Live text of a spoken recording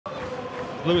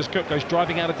Lewis Cook goes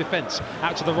driving out of defence,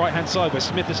 out to the right-hand side where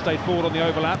Smith has stayed forward on the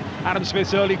overlap. Adam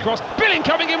Smith's early cross. Billing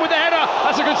coming in with the header.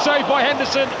 That's a good save by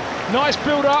Henderson. Nice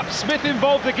build-up. Smith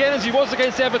involved again as he was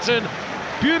against Everton.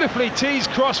 Beautifully teased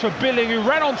cross for Billing, who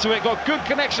ran onto it, got good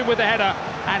connection with the header,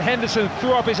 and Henderson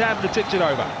threw up his hand and tipped it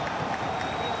over.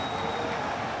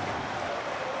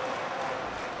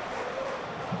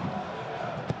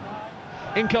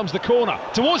 In comes the corner,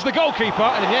 towards the goalkeeper,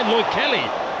 and in the end Lloyd Kelly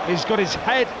has got his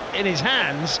head in his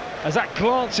hands as that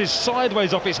glances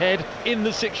sideways off his head in the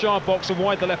 6-yard box and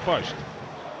wide the left post.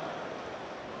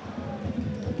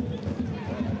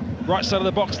 Right side of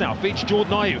the box now, feeds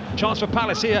Jordan Ayew. Chance for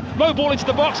Palace here, low ball into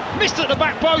the box, missed at the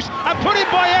back post, and put in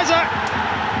by Eza.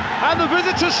 And the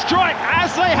visitors strike,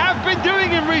 as they have been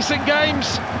doing in recent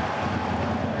games.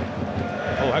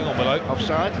 Oh, hang on below.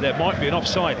 Offside? There might be an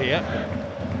offside here.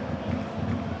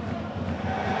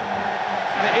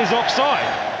 And it is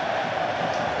offside.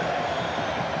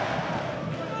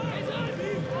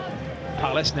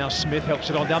 Palace, now Smith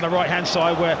helps it on down the right-hand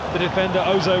side where the defender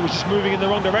Ozo was just moving in the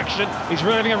wrong direction. He's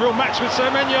having a real match with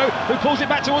Semenyo, who pulls it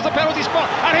back towards the penalty spot.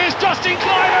 And here's Justin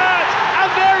Kluivert! And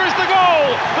there is the goal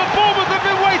that Bournemouth have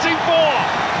been waiting for!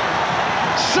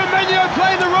 Semenyo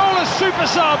playing the role as super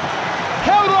sub,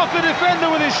 held off the defender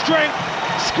with his strength,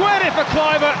 squared it for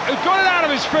Kluivert, who got it out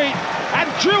of his feet, and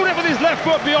drilled it with his left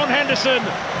foot beyond Henderson.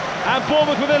 And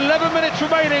Bournemouth, with 11 minutes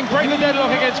remaining, break the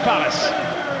deadlock against Palace.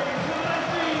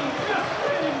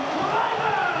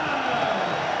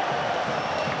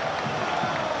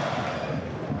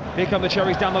 Here come the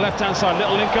Cherries down the left-hand side,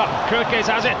 little link up, Kirkes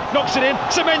has it, knocks it in,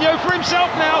 Semenyo for himself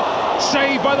now,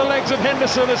 saved by the legs of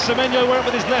Henderson as Semenyo went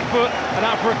with his left foot and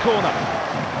out for a corner.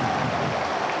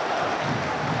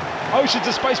 Oceans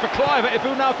of space for Kluivert if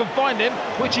Unal can find him,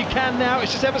 which he can now.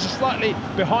 It's just ever so slightly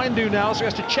behind Unal, so he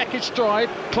has to check his stride.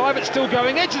 Kluivert still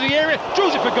going, edge of the area,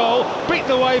 drills it for goal,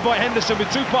 beaten away by Henderson with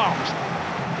two palms.